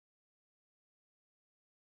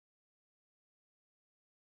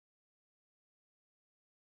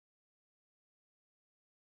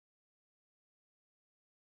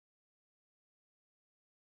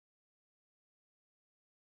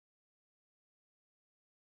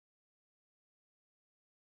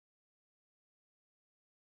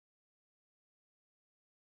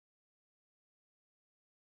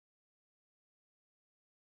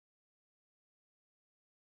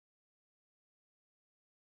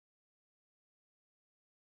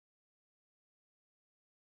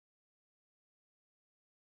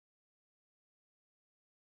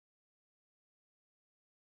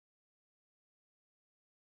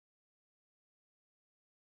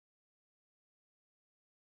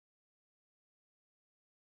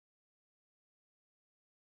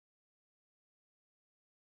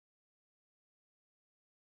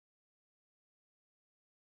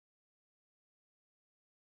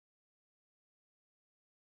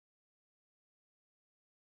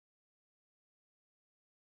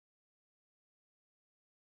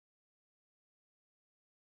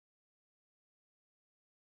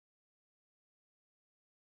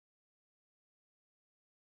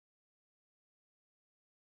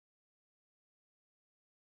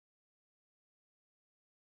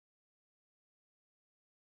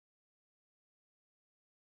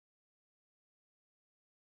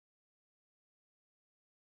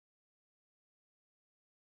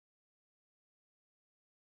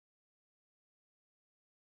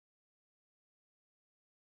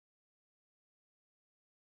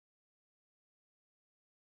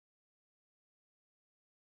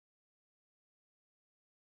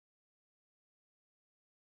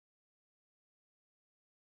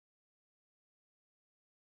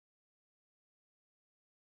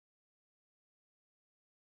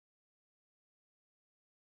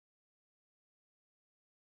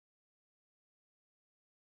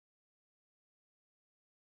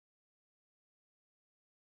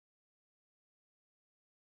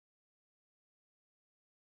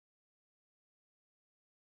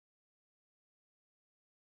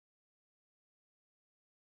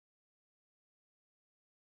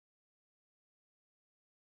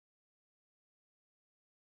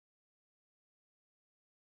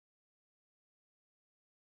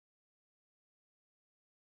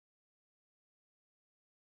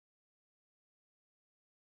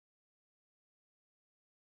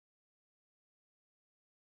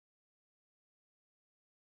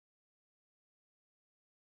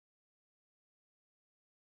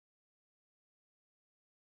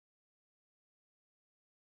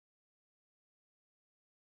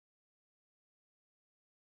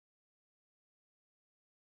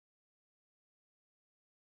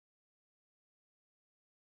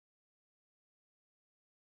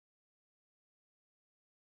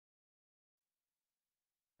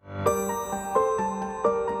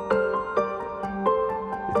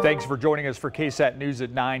Thanks for joining us for KSAT News at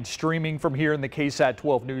 9, streaming from here in the KSAT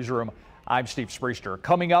 12 newsroom. I'm Steve Spriester.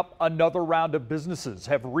 Coming up, another round of businesses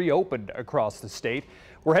have reopened across the state.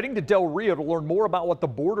 We're heading to Del Rio to learn more about what the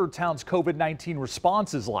border town's COVID-19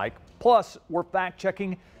 response is like. Plus, we're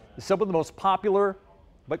fact-checking some of the most popular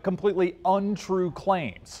but completely untrue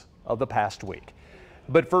claims of the past week.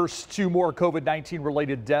 But first, 2 more COVID-19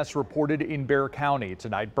 related deaths reported in Bexar County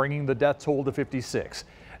tonight, bringing the death toll to 56.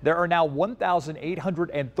 There are now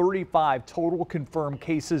 1,835 total confirmed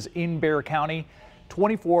cases in Bexar County,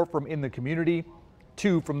 24 from in the community,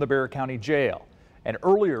 2 from the Bexar County Jail. And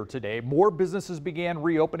earlier today, more businesses began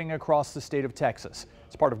reopening across the state of Texas.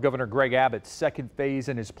 It's part of Governor Greg Abbott's second phase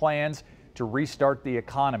in his plans to restart the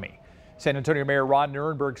economy. San Antonio Mayor Ron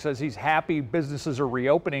Nirenberg says he's happy businesses are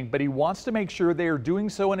reopening, but he wants to make sure they are doing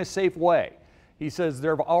so in a safe way. He says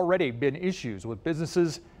there have already been issues with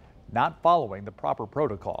businesses not following the proper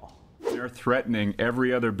protocol. They're threatening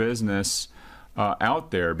every other business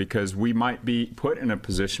out there because we might be put in a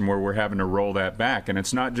position where we're having to roll that back. And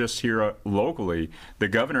it's not just here locally. The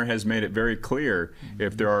governor has made it very clear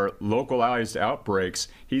if there are localized outbreaks,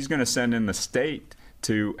 he's going to send in the state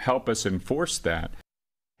to help us enforce that.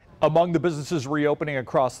 Among the businesses reopening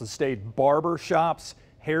across the state, barber shops,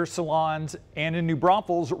 hair salons, and in New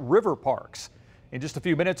Braunfels, river parks. In just a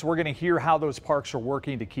few minutes, we're going to hear how those parks are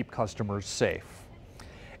working to keep customers safe.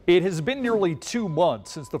 It has been nearly 2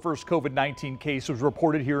 months since the first COVID-19 case was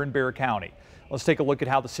reported here in Bexar County. Let's take a look at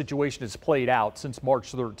how the situation has played out since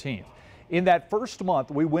March 13th. In that first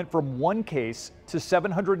month, we went from 1 case to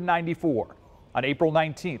 794. On April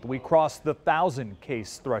 19th, we crossed the 1,000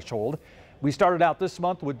 case threshold. We started out this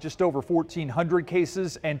month with just over 1,400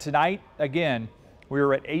 cases, and tonight, again, we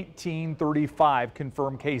are at 1,835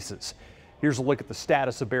 confirmed cases. Here's a look at the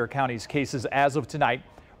status of Bexar County's cases as of tonight.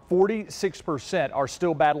 46% are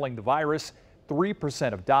still battling the virus, 3%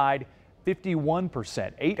 have died,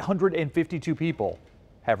 51%, 852 people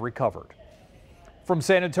have recovered. From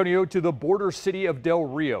San Antonio to the border city of Del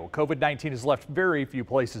Rio, COVID-19 has left very few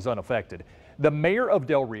places unaffected. The mayor of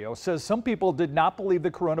Del Rio says some people did not believe the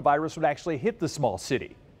coronavirus would actually hit the small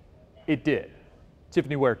city. It did.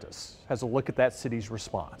 Tiffany Huertas has a look at that city's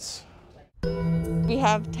response. We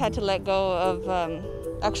have had to let go of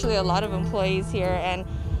actually a lot of employees here, and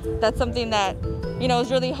that's something that,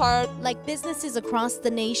 is really hard. Like businesses across the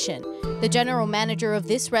nation, the general manager of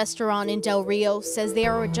this restaurant in Del Rio says they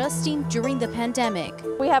are adjusting during the pandemic.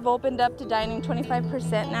 We have opened up to dining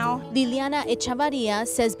 25% now. Liliana Echavarria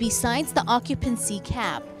says besides the occupancy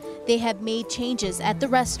cap, they have made changes at the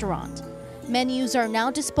restaurant. Menus are now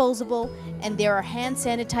disposable, and there are hand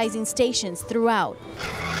sanitizing stations throughout.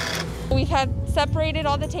 We've had separated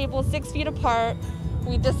all the tables 6 feet apart.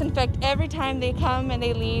 We disinfect every time they come and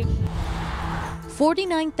they leave.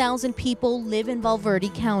 49,000 people live in Valverde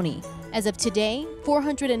County. As of today,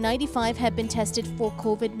 495 have been tested for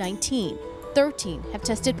COVID-19. 13 have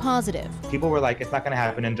tested positive. People were like, it's not going to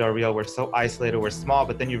happen in Del Rio. We're so isolated, we're small,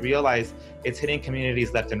 but then you realize it's hitting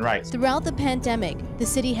communities left and right. Throughout the pandemic, the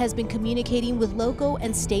city has been communicating with local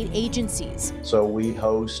and state agencies. So we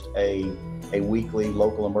host a weekly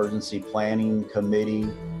local emergency planning committee,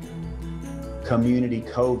 community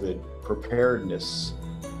COVID preparedness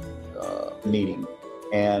meeting.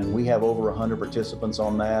 And we have over 100 participants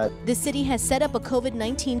on that. The city has set up a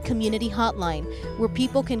COVID-19 community hotline where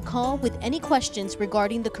people can call with any questions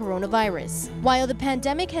regarding the coronavirus. While the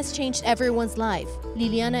pandemic has changed everyone's life,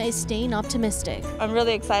 Liliana is staying optimistic. I'm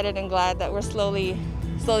really excited and glad that we're slowly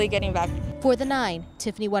getting back. For the 9,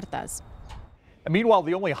 Tiffany Huertas. And meanwhile,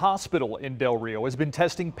 the only hospital in Del Rio has been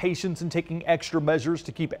testing patients and taking extra measures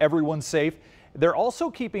to keep everyone safe. They're also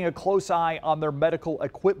keeping a close eye on their medical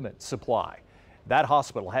equipment supply. That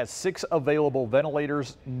hospital has 6 available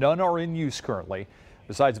ventilators. None are in use currently.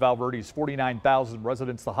 Besides Valverde's 49,000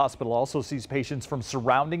 residents, the hospital also sees patients from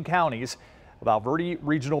surrounding counties. Valverde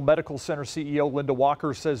Regional Medical Center CEO Linda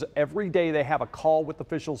Walker says every day they have a call with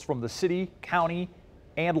officials from the city, county,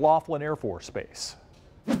 and Laughlin Air Force Base.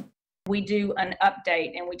 We do an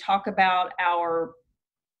update and we talk about our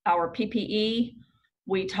PPE.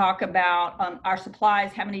 We talk about our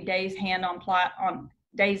supplies, how many days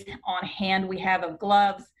days on hand we have of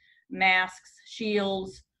gloves, masks,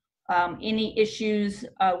 shields, any issues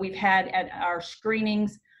we've had at our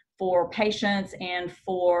screenings for patients and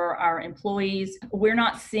for our employees. We're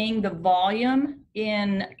not seeing the volume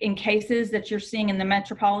in cases that you're seeing in the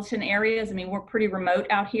metropolitan areas. I mean, we're pretty remote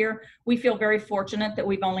out here. We feel very fortunate that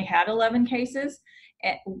we've only had 11 cases,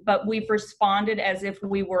 but we've responded as if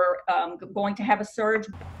we were going to have a surge.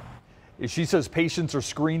 She says patients are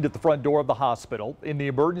screened at the front door of the hospital. In the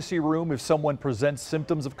emergency room, if someone presents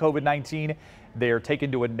symptoms of COVID-19, they are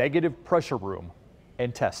taken to a negative pressure room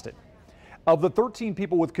and tested. Of the 13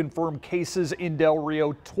 people with confirmed cases in Del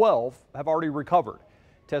Rio, 12 have already recovered.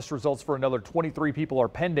 Test results for another 23 people are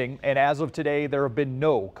pending, and as of today, there have been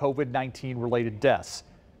no COVID-19 related deaths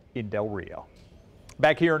in Del Rio.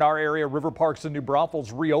 Back here in our area, river parks in New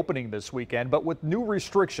Braunfels reopening this weekend, but with new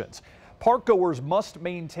restrictions. Park goers must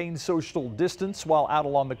maintain social distance while out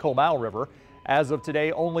along the Comal River. As of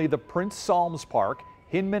today, only the Prince Salms Park,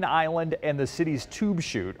 Hinman Island, and the city's tube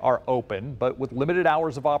chute are open, but with limited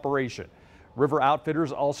hours of operation. River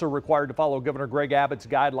outfitters also required to follow Governor Greg Abbott's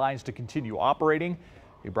guidelines to continue operating.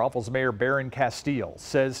 New Braunfels Mayor Barron Castile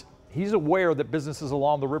says he's aware that businesses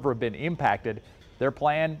along the river have been impacted. Their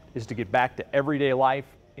plan is to get back to everyday life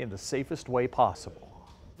in the safest way possible.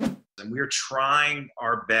 And we're trying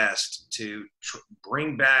our best to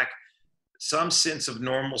bring back some sense of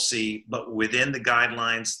normalcy, but within the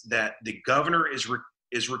guidelines that the governor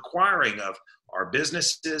is requiring of our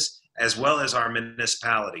businesses as well as our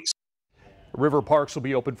municipalities. River parks will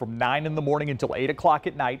be open from 9 in the morning until 8 o'clock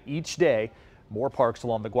at night each day. More parks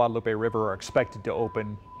along the Guadalupe River are expected to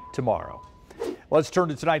open tomorrow. Let's turn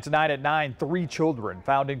to tonight. Tonight at 9, 3 children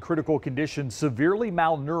found in critical condition, severely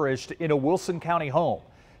malnourished in a Wilson County home.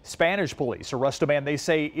 Spanish police arrest a man they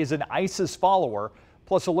say is an ISIS follower.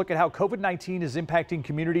 Plus a look at how COVID-19 is impacting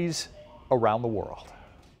communities around the world.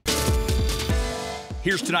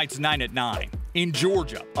 Here's tonight's 9 at 9. In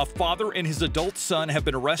Georgia, a father and his adult son have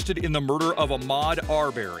been arrested in the murder of Ahmaud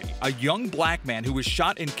Arbery, a young black man who was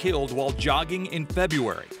shot and killed while jogging in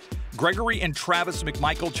February. Gregory and Travis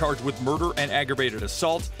McMichael charged with murder and aggravated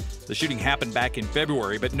assault. The shooting happened back in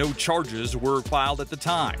February, but no charges were filed at the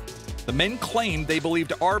time. The men claimed they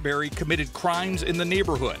believed Arbery committed crimes in the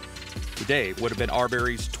neighborhood. Today would have been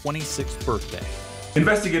Arbery's 26th birthday.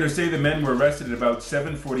 Investigators say the men were arrested at about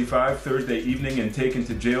 7:45 Thursday evening and taken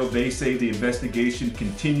to jail. They say the investigation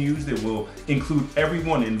continues. It will include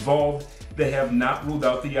everyone involved. They have not ruled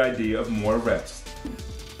out the idea of more arrests.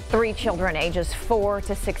 3 children ages 4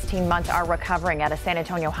 to 16 months are recovering at a San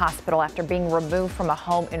Antonio hospital after being removed from a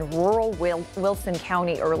home in rural Wilson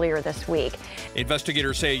County earlier this week.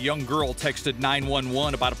 Investigators say a young girl texted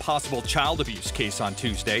 911 about a possible child abuse case on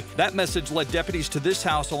Tuesday. That message led deputies to this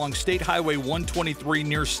house along State Highway 123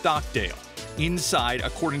 near Stockdale. Inside,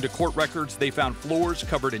 according to court records, they found floors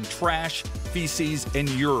covered in trash, feces, and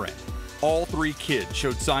urine. All 3 kids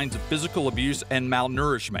showed signs of physical abuse and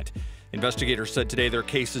malnourishment. Investigators said today their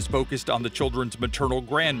case is focused on the children's maternal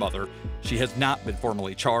grandmother. She has not been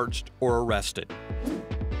formally charged or arrested.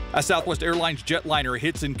 A Southwest Airlines jetliner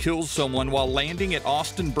hits and kills someone while landing at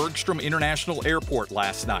Austin Bergstrom International Airport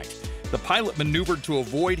last night. The pilot maneuvered to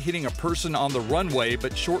avoid hitting a person on the runway,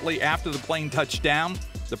 but shortly after the plane touched down,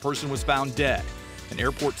 the person was found dead. An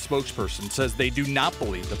airport spokesperson says they do not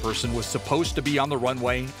believe the person was supposed to be on the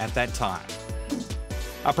runway at that time.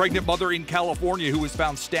 A pregnant mother in California who was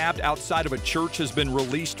found stabbed outside of a church has been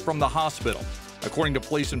released from the hospital. According to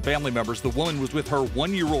police and family members, the woman was with her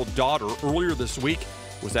 1-year-old daughter earlier this week,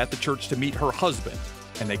 was at the church to meet her husband,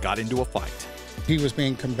 and they got into a fight. He was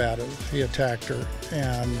being combative. He attacked her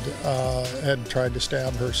and had tried to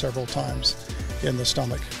stab her several times in the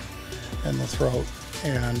stomach and the throat.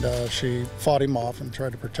 And she fought him off and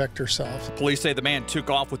tried to protect herself. Police say the man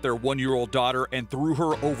took off with their 1-year-old daughter and threw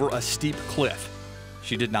her over a steep cliff.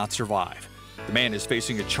 She did not survive. The man is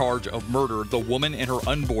facing a charge of murder. The woman and her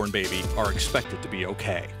unborn baby are expected to be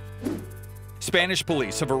okay. Spanish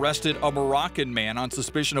police have arrested a Moroccan man on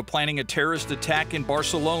suspicion of planning a terrorist attack in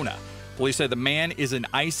Barcelona. Police say the man is an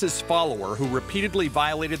ISIS follower who repeatedly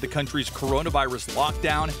violated the country's coronavirus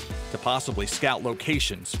lockdown to possibly scout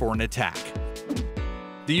locations for an attack.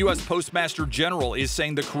 The U.S. Postmaster General is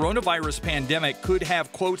saying the coronavirus pandemic could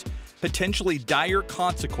have, quote, potentially dire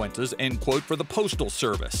consequences, end quote, for the Postal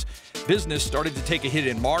Service. Business started to take a hit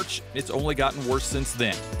in March. It's only gotten worse since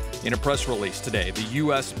then. In a press release today, the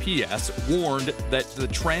USPS warned that the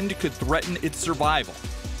trend could threaten its survival.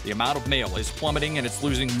 The amount of mail is plummeting and it's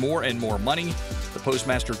losing more and more money. The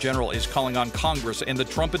Postmaster General is calling on Congress and the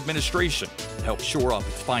Trump administration to help shore up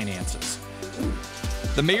its finances.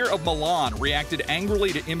 The mayor of Milan reacted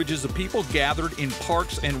angrily to images of people gathered in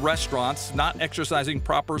parks and restaurants not exercising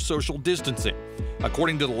proper social distancing.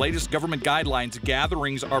 According to the latest government guidelines,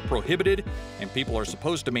 gatherings are prohibited and people are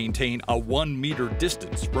supposed to maintain a 1-meter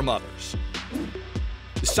distance from others.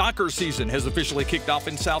 The soccer season has officially kicked off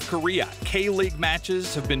in South Korea. K-League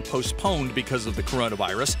matches have been postponed because of the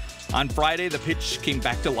coronavirus. On Friday, the pitch came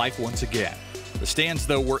back to life once again. The stands,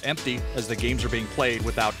 though, were empty as the games are being played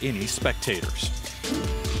without any spectators.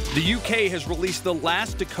 The UK has released the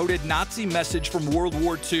last decoded Nazi message from World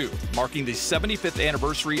War II, marking the 75th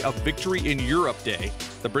anniversary of Victory in Europe Day.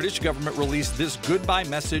 The British government released this goodbye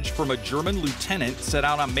message from a German lieutenant set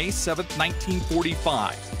out on May 7,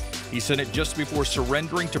 1945. He sent it just before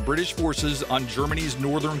surrendering to British forces on Germany's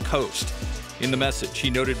northern coast. In the message, he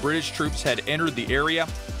noted British troops had entered the area,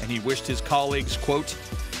 and he wished his colleagues, quote,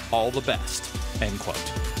 all the best, end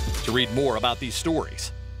quote. To read more about these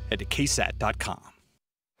stories, head to KSAT.com.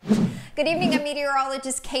 Good evening, I'm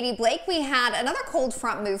meteorologist Katie Blake. We had another cold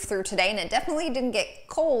front move through today, and it definitely didn't get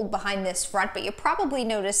cold behind this front, but you probably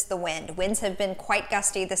noticed the wind. Winds have been quite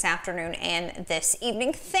gusty this afternoon and this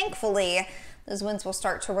evening. Thankfully, those winds will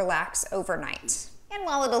start to relax overnight. And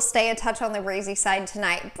while it'll stay a touch on the breezy side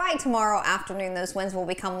tonight, by tomorrow afternoon those winds will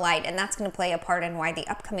become light, and that's going to play a part in why the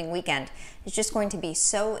upcoming weekend is just going to be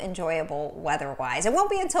so enjoyable weather-wise. It won't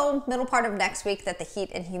be until middle part of next week that the heat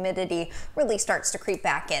and humidity really starts to creep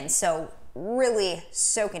back in, so really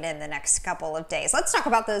soak it in the next couple of days. Let's talk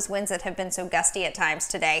about those winds that have been so gusty at times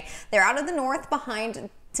today. They're out of the north behind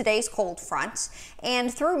today's cold front, and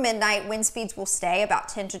through midnight wind speeds will stay about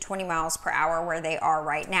 10 to 20 miles per hour where they are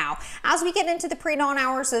right now. As we get into the pre-dawn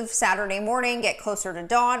hours of Saturday morning, get closer to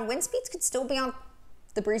dawn, wind speeds could still be on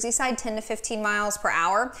the breezy side, 10 to 15 miles per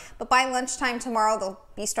hour, but by lunchtime tomorrow they'll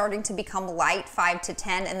be starting to become light, 5 to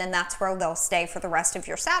 10, and then that's where they'll stay for the rest of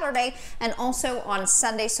your Saturday and also on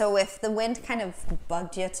Sunday. So if the wind kind of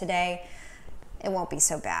bugged you today, it won't be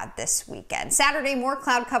so bad this weekend. Saturday, more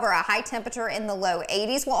cloud cover, a high temperature in the low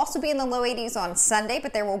 80s. We'll also be in the low 80s on Sunday,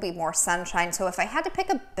 but there will be more sunshine. So if I had to pick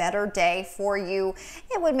a better day for you,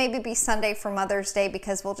 it would maybe be Sunday for Mother's Day,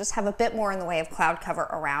 because we'll just have a bit more in the way of cloud cover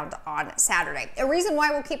around on Saturday. A reason why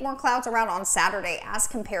we'll keep more clouds around on Saturday as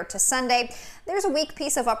compared to Sunday, there's a weak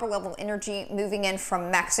piece of upper level energy moving in from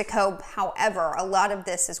Mexico. However, a lot of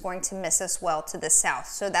this is going to miss us well to the south.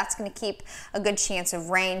 So that's going to keep a good chance of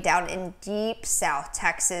rain down in deep South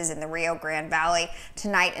Texas and the Rio Grande Valley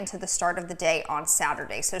tonight into the start of the day on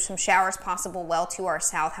Saturday. So some showers possible well to our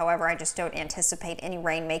south. However, I just don't anticipate any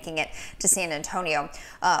rain making it to San Antonio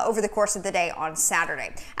over the course of the day on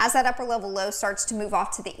Saturday. As that upper level low starts to move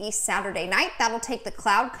off to the east Saturday night, that'll take the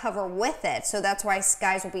cloud cover with it. So that's why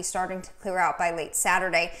skies will be starting to clear out by late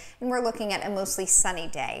Saturday, and we're looking at a mostly sunny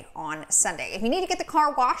day on Sunday. If you need to get the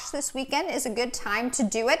car washed this weekend, is a good time to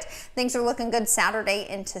do it. Things are looking good Saturday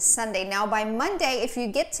into Sunday. Now by Monday, if you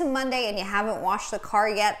get to Monday and you haven't washed the car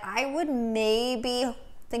yet, I would maybe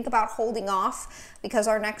think about holding off, because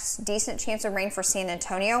our next decent chance of rain for San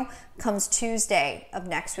Antonio comes Tuesday of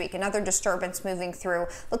next week. Another disturbance moving through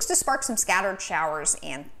looks to spark some scattered showers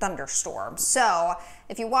and thunderstorms. So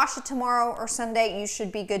if you wash it tomorrow or Sunday, you should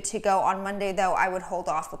be good to go. On Monday, though, I would hold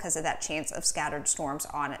off because of that chance of scattered storms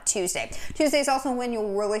on Tuesday. Tuesday is also when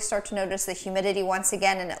you'll really start to notice the humidity once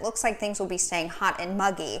again, and it looks like things will be staying hot and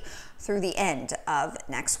muggy through the end of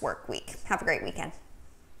next work week. Have a great weekend.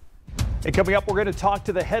 And coming up, we're going to talk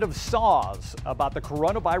to the head of SAWS about the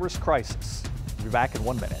coronavirus crisis. We'll be back in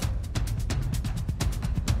 1 minute.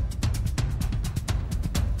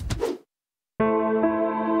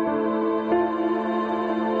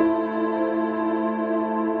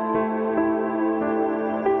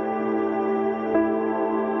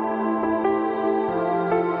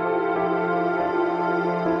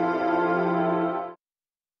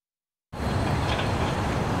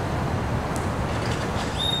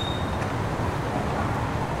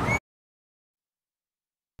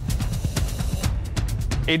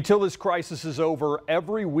 Until this crisis is over,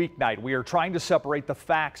 every weeknight we are trying to separate the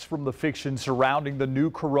facts from the fiction surrounding the new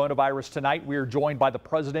coronavirus. Tonight we are joined by the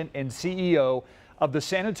president and CEO of the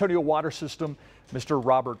San Antonio Water System, Mr.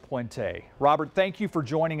 Robert Puente. Robert, thank you for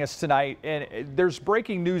joining us tonight. And there's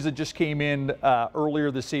breaking news that just came in earlier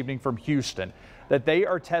this evening from Houston that they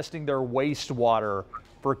are testing their wastewater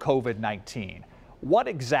for COVID-19. What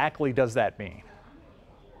exactly does that mean?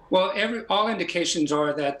 Well, all indications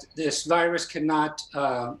are that this virus cannot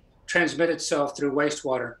transmit itself through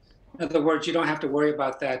wastewater. In other words, you don't have to worry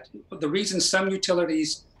about that. The reason some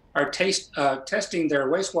utilities are testing their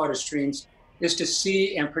wastewater streams is to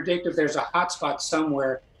see and predict if there's a hotspot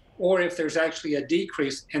somewhere, or if there's actually a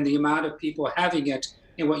decrease in the amount of people having it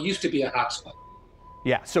in what used to be a hotspot.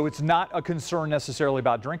 Yeah, so it's not a concern necessarily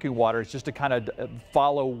about drinking water. It's just to kind of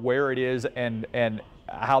follow where it is and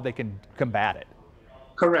how they can combat it.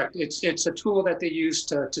 Correct. It's a tool that they use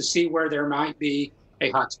to see where there might be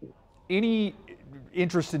a hotspot. Any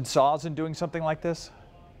interest in SAWS in doing something like this?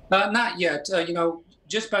 Not yet.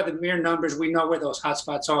 Just by the mere numbers, we know where those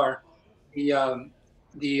hotspots are.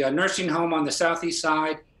 The nursing home on the southeast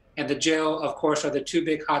side and the jail, of course, are the two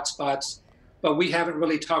big hotspots. But we haven't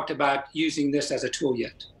really talked about using this as a tool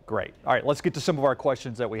yet. Great. All right, let's get to some of our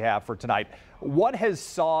questions that we have for tonight. What has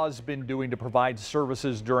SAWS been doing to provide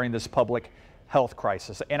services during this public health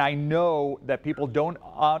crisis? And I know that people don't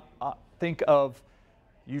think of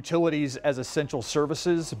utilities as essential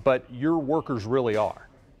services, but your workers really are.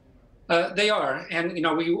 They are, and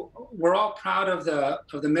we're all proud of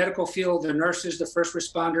the medical field, the nurses, the first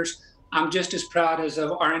responders. I'm just as proud as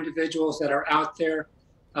of our individuals that are out there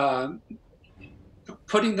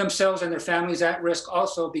putting themselves and their families at risk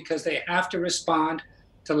also, because they have to respond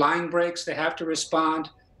to line breaks, they have to respond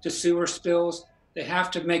to sewer spills, they have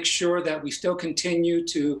to make sure that we still continue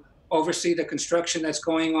to oversee the construction that's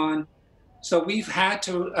going on. So we've had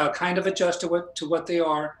to kind of adjust to what they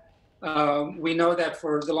are. We know that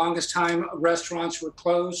for the longest time, restaurants were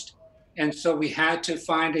closed, and so we had to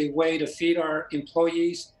find a way to feed our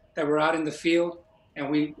employees that were out in the field. And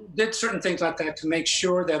we did certain things like that to make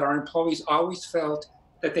sure that our employees always felt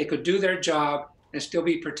that they could do their job and still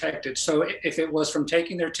be protected. So if it was from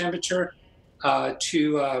taking their temperature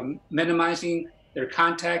to minimizing their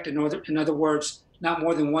contact, in other words, not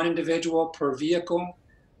more than one individual per vehicle,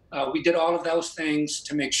 we did all of those things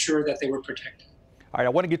to make sure that they were protected. All right, I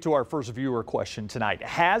want to get to our first viewer question tonight.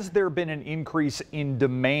 Has there been an increase in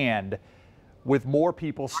demand with more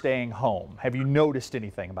people staying home? Have you noticed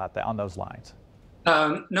anything about that on those lines?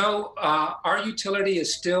 No, our utility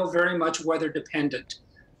is still very much weather dependent.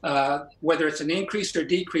 Whether it's an increase or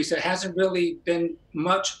decrease, it hasn't really been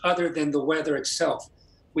much other than the weather itself.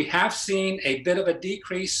 We have seen a bit of a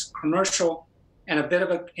decrease commercial and a bit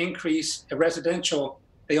of an increase residential.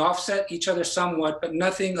 They offset each other somewhat, but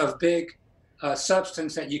nothing of big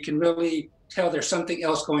substance that you can really tell there's something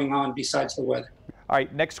else going on besides the weather. All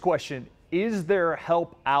right, next question. Is there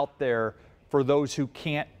help out there for those who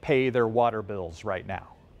can't pay their water bills right now?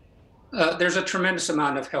 There's a tremendous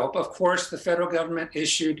amount of help. Of course, the federal government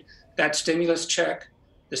issued that stimulus check.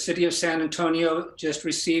 The city of San Antonio just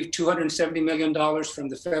received $270 million from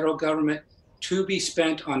the federal government to be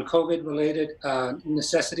spent on COVID-related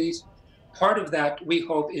necessities. Part of that, we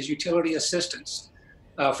hope, is utility assistance.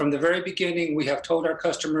 From the very beginning, we have told our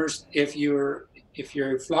customers, if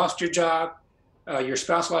you've lost your job, your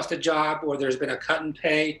spouse lost a job, or there's been a cut in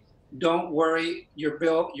pay, don't worry, your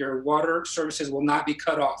bill, your water services will not be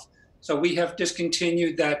cut off. So we have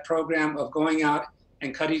discontinued that program of going out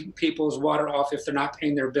and cutting people's water off if they're not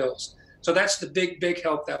paying their bills. So that's the big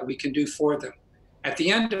help that we can do for them. At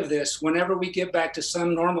the end of this, whenever we get back to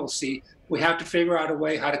some normalcy, we have to figure out a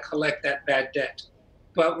way how to collect that bad debt.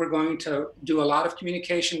 But we're going to do a lot of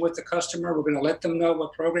communication with the customer. We're going to let them know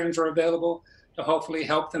what programs are available to hopefully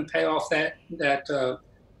help them pay off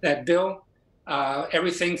that bill.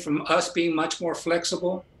 Everything from us being much more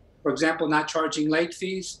flexible, for example, not charging late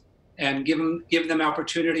fees, and give them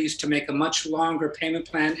opportunities to make a much longer payment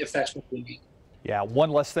plan if that's what we need. Yeah, one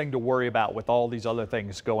less thing to worry about with all these other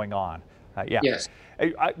things going on. Yeah. Yes.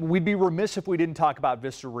 We'd be remiss if we didn't talk about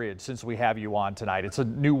Vista Ridge since we have you on tonight. It's a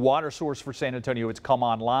new water source for San Antonio. It's come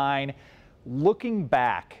online. Looking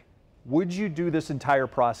back, would you do this entire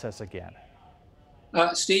process again?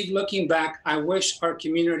 Steve, looking back, I wish our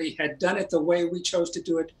community had done it the way we chose to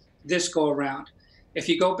do it this go around. If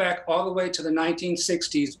you go back all the way to the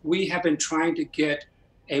 1960s, we have been trying to get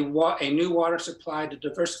a new water supply to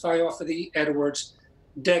diversify off of the Edwards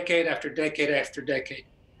decade after decade after decade.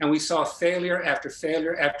 And we saw failure after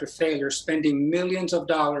failure after failure, spending millions of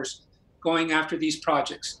dollars going after these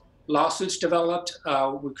projects. Lawsuits developed,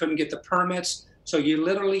 we couldn't get the permits. So you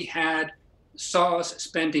literally had SAWS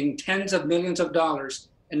spending tens of millions of dollars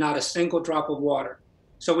and not a single drop of water.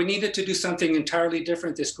 So we needed to do something entirely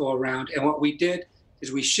different this go around. And what we did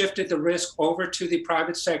is we shifted the risk over to the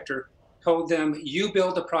private sector, told them, you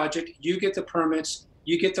build the project, you get the permits,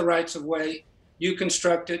 you get the rights of way, you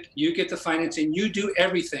construct it, you get the financing, you do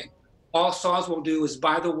everything. All SAWS will do is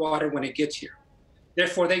buy the water when it gets here.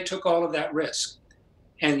 Therefore, they took all of that risk.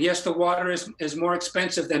 And yes, the water is more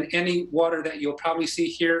expensive than any water that you'll probably see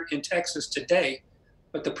here in Texas today,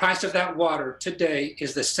 but the price of that water today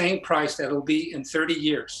is the same price that it'll be in 30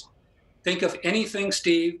 years. Think of anything,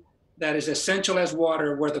 Steve, that is essential as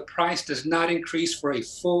water where the price does not increase for a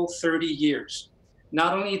full 30 years.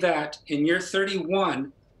 Not only that, in year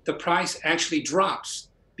 31, the price actually drops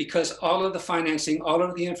because all of the financing, all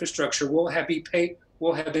of the infrastructure will have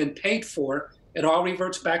been paid for. It all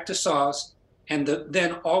reverts back to SAWS, and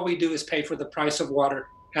then all we do is pay for the price of water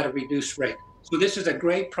at a reduced rate. So this is a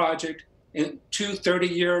great project in 2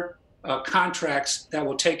 30-year contracts that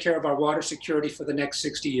will take care of our water security for the next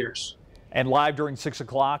 60 years. And live during 6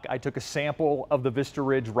 o'clock, I took a sample of the Vista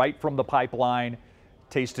Ridge right from the pipeline.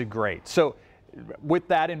 Tasted great. So with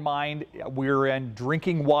that in mind, we're in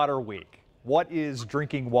Drinking Water Week. What is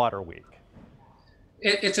Drinking Water Week?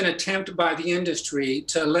 It's an attempt by the industry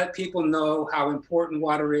to let people know how important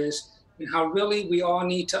water is and how really we all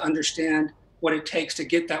need to understand what it takes to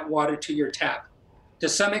get that water to your tap. To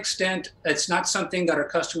some extent, it's not something that our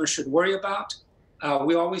customers should worry about.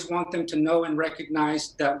 We always want them to know and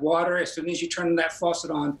recognize that water, as soon as you turn that faucet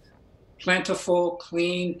on, plentiful,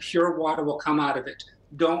 clean, pure water will come out of it.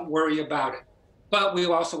 Don't worry about it. But we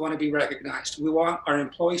also want to be recognized. We want our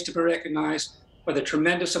employees to be recognized for the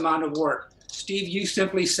tremendous amount of work. Steve, you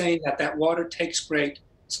simply saying that water tastes great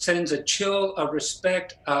sends a chill of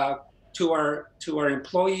respect to our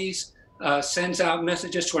employees, sends out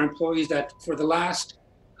messages to our employees that for the last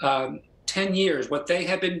 10 years, what they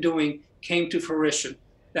have been doing came to fruition,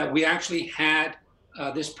 that we actually had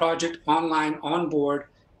this project online on board,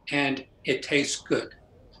 and it tastes good.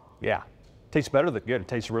 Yeah, tastes better than good. It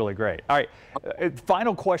tastes really great. All right,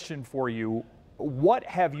 final question for you. What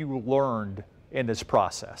have you learned in this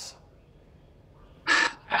process?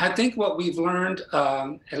 I think what we've learned,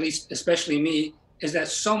 at least especially me, is that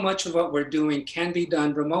so much of what we're doing can be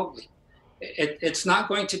done remotely. It's not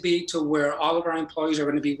going to be to where all of our employees are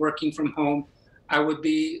going to be working from home. I would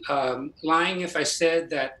be lying if I said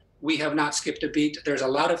that we have not skipped a beat. There's a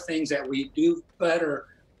lot of things that we do better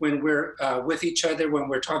when we're with each other, when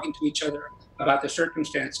we're talking to each other about the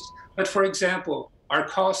circumstances. But for example, our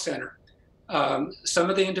call center, some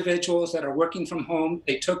of the individuals that are working from home,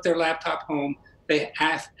 they took their laptop home. They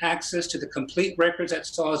have access to the complete records at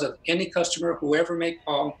SAWS of any customer, whoever may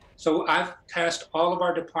call. So I've tasked all of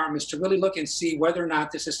our departments to really look and see whether or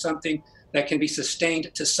not this is something that can be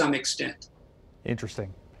sustained to some extent.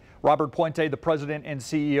 Interesting. Robert Puente, the president and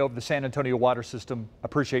CEO of the San Antonio Water System,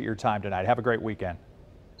 appreciate your time tonight. Have a great weekend.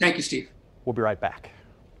 Thank you, Steve. We'll be right back.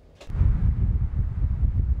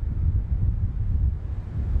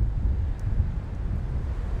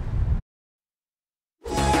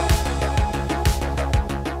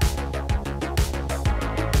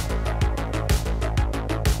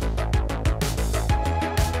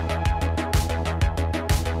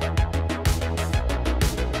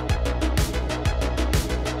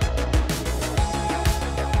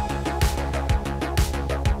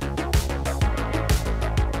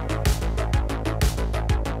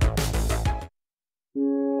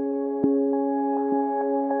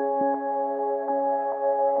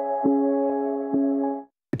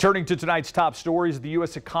 Turning to tonight's top stories, the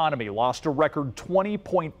U.S. economy lost a record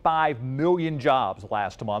 20.5 million jobs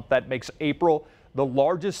last month. That makes April the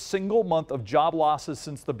largest single month of job losses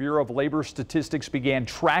since the Bureau of Labor Statistics began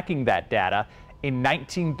tracking that data in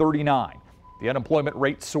 1939. The unemployment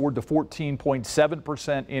rate soared to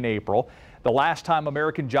 14.7% in April. The last time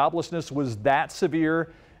American joblessness was that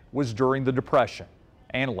severe was during the Depression.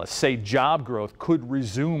 Analysts say job growth could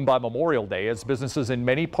resume by Memorial Day as businesses in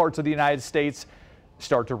many parts of the United States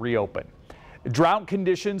start to reopen. Drought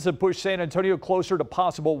conditions have pushed San Antonio closer to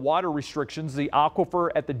possible water restrictions. The aquifer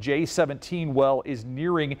at the J17 well is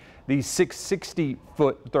nearing the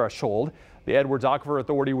 660-foot threshold. The Edwards Aquifer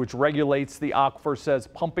Authority, which regulates the aquifer, says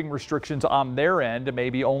pumping restrictions on their end may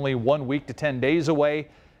be only 1 week to 10 days away.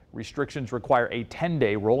 Restrictions require a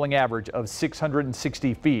 10-day rolling average of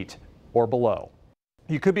 660 feet or below.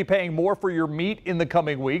 You could be paying more for your meat in the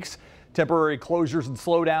coming weeks. Temporary closures and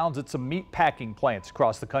slowdowns at some meat packing plants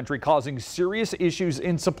across the country causing serious issues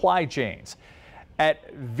in supply chains.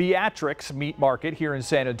 At Viatrix Meat Market here in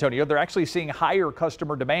San Antonio, they're actually seeing higher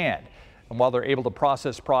customer demand. And while they're able to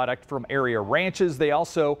process product from area ranches, they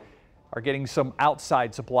also are getting some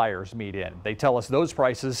outside suppliers meat in. They tell us those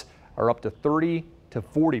prices are up to 30 to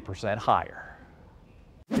 40% higher.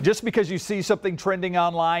 Just because you see something trending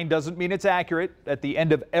online doesn't mean it's accurate. At the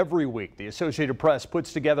end of every week, the Associated Press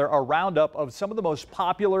puts together a roundup of some of the most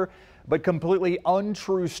popular but completely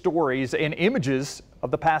untrue stories and images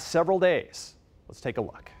of the past several days. Let's take a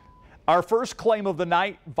look. Our first claim of the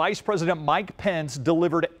night, Vice President Mike Pence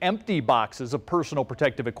delivered empty boxes of personal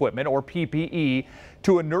protective equipment, or PPE,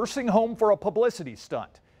 to a nursing home for a publicity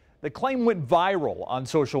stunt. The claim went viral on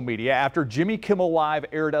social media after Jimmy Kimmel Live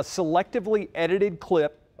aired a selectively edited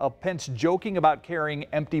clip of Pence joking about carrying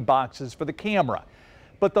empty boxes for the camera.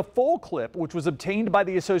 But the full clip, which was obtained by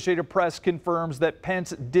the Associated Press, confirms that Pence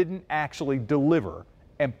didn't actually deliver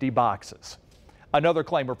empty boxes. Another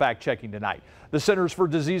claim we're fact-checking tonight. The Centers for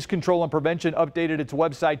Disease Control and Prevention updated its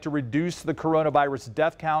website to reduce the coronavirus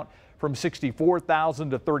death count from 64,000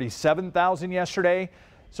 to 37,000 yesterday.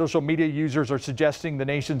 Social media users are suggesting the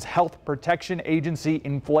nation's Health Protection Agency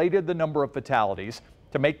inflated the number of fatalities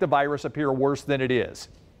to make the virus appear worse than it is.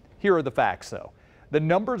 Here are the facts, though. The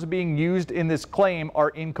numbers being used in this claim are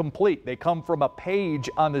incomplete. They come from a page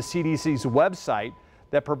on the CDC's website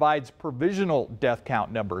that provides provisional death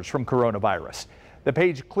count numbers from coronavirus. The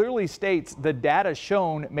page clearly states the data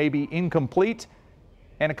shown may be incomplete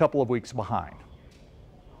and a couple of weeks behind.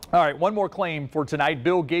 All right, one more claim for tonight.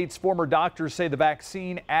 Bill Gates' former doctors say the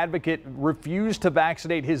vaccine advocate refused to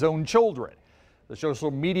vaccinate his own children. The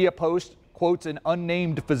social media post quotes an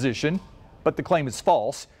unnamed physician, but the claim is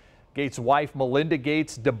false. Gates' wife, Melinda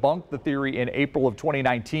Gates, debunked the theory in April of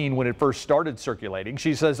 2019 when it first started circulating.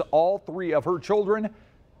 She says all 3 of her children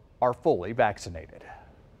are fully vaccinated.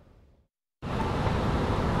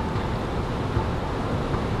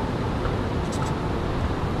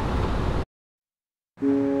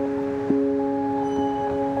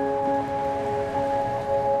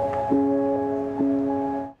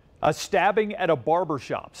 A stabbing at a barber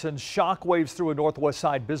shop sends shockwaves through a Northwest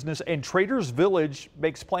Side business, and Traders Village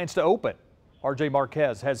makes plans to open. RJ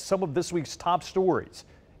Marquez has some of this week's top stories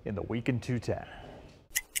in the Week in 210.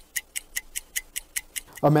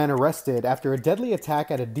 A man arrested after a deadly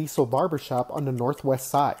attack at a diesel barbershop on the Northwest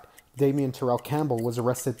Side. Damian Terrell Campbell was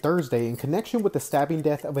arrested Thursday in connection with the stabbing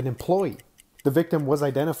death of an employee. The victim was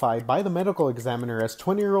identified by the medical examiner as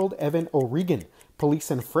 20-year-old Evan O'Regan.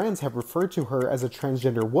 Police and friends have referred to her as a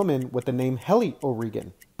transgender woman with the name Helly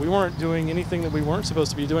O'Regan. We weren't doing anything that we weren't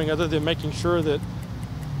supposed to be doing other than making sure that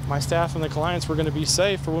my staff and the clients were going to be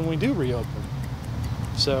safe for when we do reopen.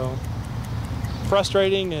 So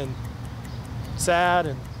frustrating and sad,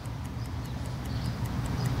 and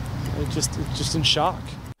just in shock.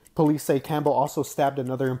 Police say Campbell also stabbed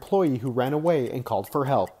another employee who ran away and called for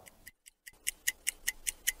help.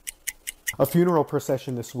 A funeral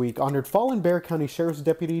procession this week honored fallen Bexar County Sheriff's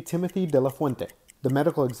Deputy Timothy De La Fuente. The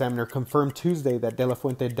medical examiner confirmed Tuesday that De La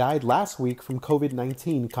Fuente died last week from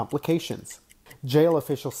COVID-19 complications. Jail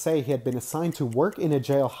officials say he had been assigned to work in a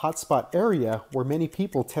jail hotspot area where many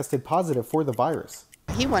people tested positive for the virus.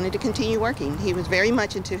 He wanted to continue working. He was very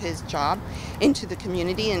much into his job, into the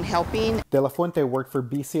community and helping. De La Fuente worked for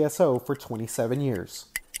BCSO for 27 years.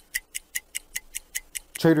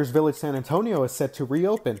 Traders Village San Antonio is set to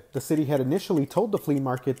reopen. The city had initially told the flea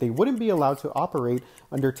market they wouldn't be allowed to operate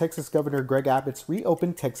under Texas Governor Greg Abbott's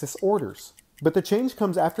Reopen Texas orders. But the change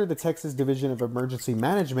comes after the Texas Division of Emergency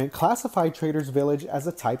Management classified Traders Village as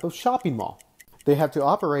a type of shopping mall. They have to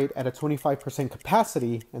operate at a 25%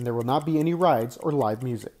 capacity, and there will not be any rides or live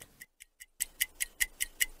music.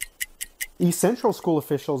 East Central school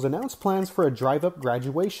officials announced plans for a drive-up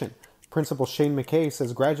graduation. Principal Shane McKay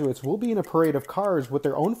says graduates will be in a parade of cars with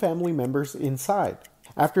their own family members inside.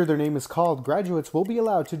 After their name is called, graduates will be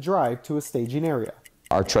allowed to drive to a staging area.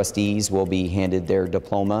 Our trustees will be handed their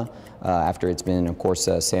diploma after it's been, of course,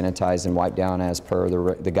 sanitized and wiped down as per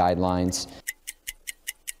the guidelines.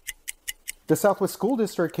 The Southwest School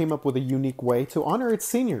District came up with a unique way to honor its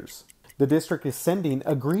seniors. The district is sending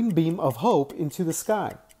a green beam of hope into the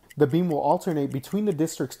sky. The beam will alternate between the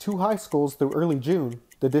district's 2 high schools through early June.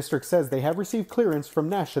 The district says they have received clearance from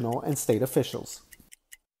national and state officials.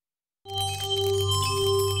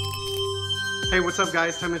 Hey, what's up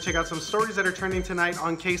guys? Time to check out some stories that are trending tonight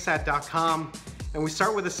on KSAT.com. And we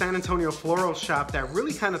start with a San Antonio floral shop that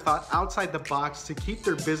really kind of thought outside the box to keep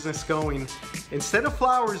their business going. Instead of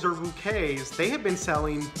flowers or bouquets, they have been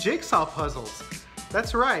selling jigsaw puzzles.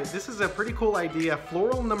 That's right, this is a pretty cool idea.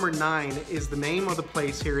 Floral Number 9 is the name of the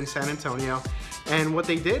place here in San Antonio. And what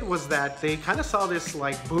they did was that they kind of saw this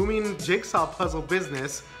like booming jigsaw puzzle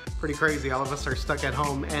business. Pretty crazy, all of us are stuck at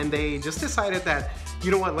home. And they just decided that,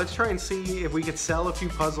 you know what, let's try and see if we could sell a few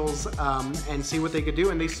puzzles and see what they could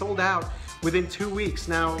do. And they sold out within 2 weeks.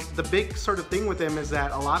 Now, the big sort of thing with them is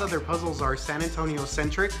that a lot of their puzzles are San Antonio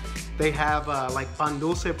centric. They have like Pan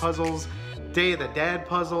Dulce puzzles, Day of the Dead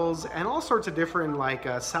puzzles, and all sorts of different like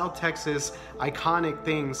South Texas iconic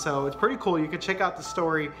things. So it's pretty cool. You can check out the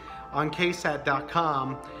story on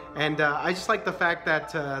KSAT.com. And I just like the fact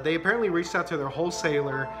that they apparently reached out to their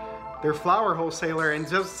wholesaler, their flower wholesaler, and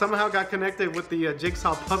just somehow got connected with the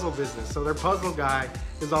jigsaw puzzle business. So their puzzle guy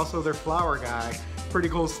is also their flower guy. Pretty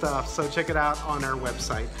cool stuff. So check it out on our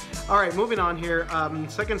website. All right, moving on here.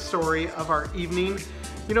 Second story of our evening.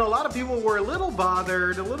 You know, a lot of people were a little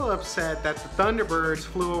bothered, a little upset that the Thunderbirds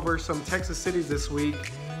flew over some Texas cities this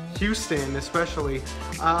week, Houston especially,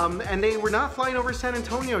 and they were not flying over San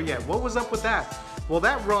Antonio yet. What was up with that? Well,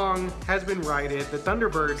 that wrong has been righted. The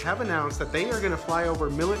Thunderbirds have announced that they are going to fly over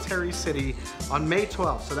Military City on May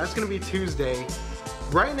 12th, so that's going to be Tuesday.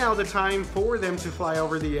 Right now, the time for them to fly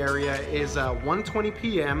over the area is 1:20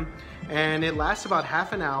 p.m. and it lasts about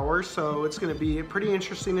half an hour, so it's going to be pretty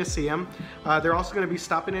interesting to see them. They're also going to be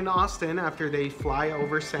stopping in Austin after they fly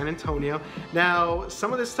over San Antonio. Now,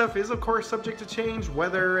 some of this stuff is, of course, subject to change.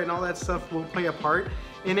 Weather and all that stuff will play a part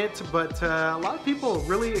in it, but a lot of people are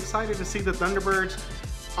really excited to see the Thunderbirds.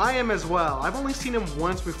 I am as well. I've only seen them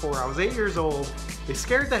once before. I was 8 years old. They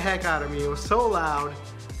scared the heck out of me. It was so loud.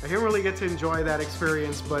 I didn't really get to enjoy that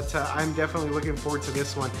experience, but I'm definitely looking forward to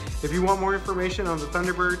this one. If you want more information on the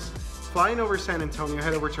Thunderbirds flying over San Antonio,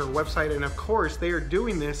 head over to our website. And of course, they are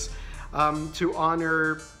doing this to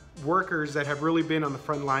honor workers that have really been on the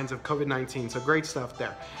front lines of COVID-19. So great stuff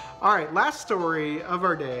there. All right, last story of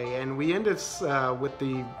our day, and we end this with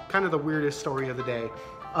the kind of the weirdest story of the day.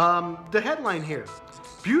 The headline here: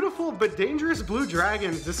 beautiful but dangerous blue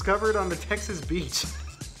dragons discovered on the Texas beach.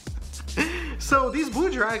 So these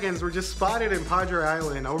blue dragons were just spotted in Padre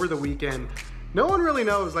Island over the weekend. No one really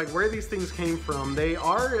knows like where these things came from. They're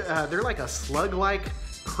like a slug-like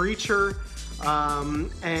creature,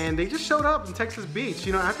 and they just showed up in Texas beach.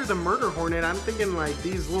 You know, after the murder hornet, I'm thinking like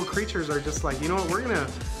these little creatures are just like, you know what,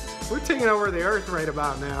 we're taking over the earth right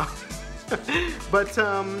about now. But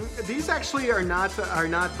these actually are not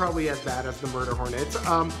probably as bad as the murder hornets.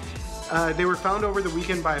 They were found over the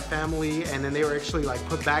weekend by a family, and then they were actually like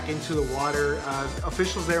put back into the water.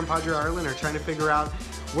 Officials there in Padre Island are trying to figure out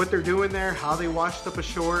what they're doing there, how they washed up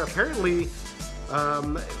ashore. Apparently,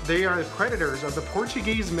 they are predators of the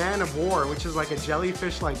Portuguese man of war, which is like a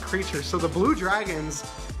jellyfish-like creature. So the blue dragons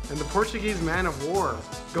and the Portuguese man of war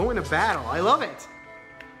go into battle. I love it.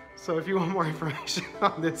 So if you want more information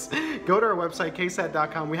on this, go to our website,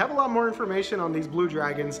 KSAT.com. We have a lot more information on these blue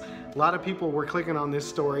dragons. A lot of people were clicking on this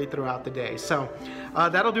story throughout the day. So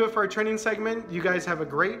that'll do it for our trending segment. You guys have a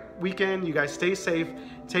great weekend. You guys stay safe,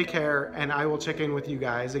 take care, and I will check in with you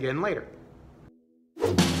guys again later.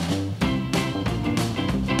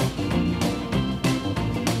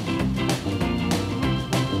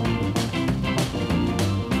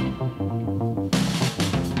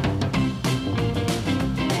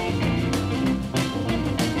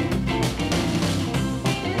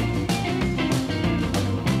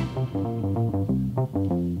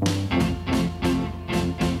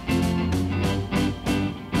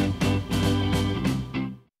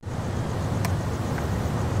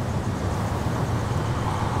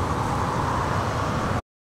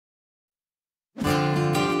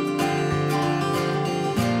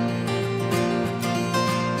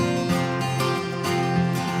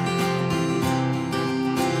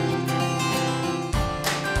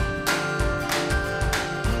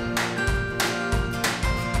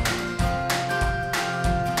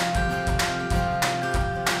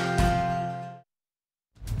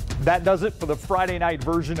 That does it for the Friday night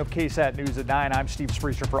version of KSAT News at 9. I'm Steve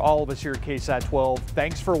Spreester for all of us here at KSAT 12.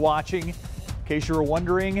 Thanks for watching. In case you were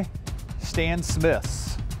wondering, Stan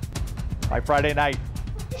Smith's my Friday night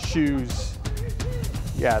shoes.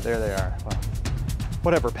 Yeah, there they are. Well,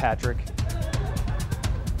 whatever, Patrick.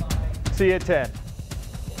 See you at 10.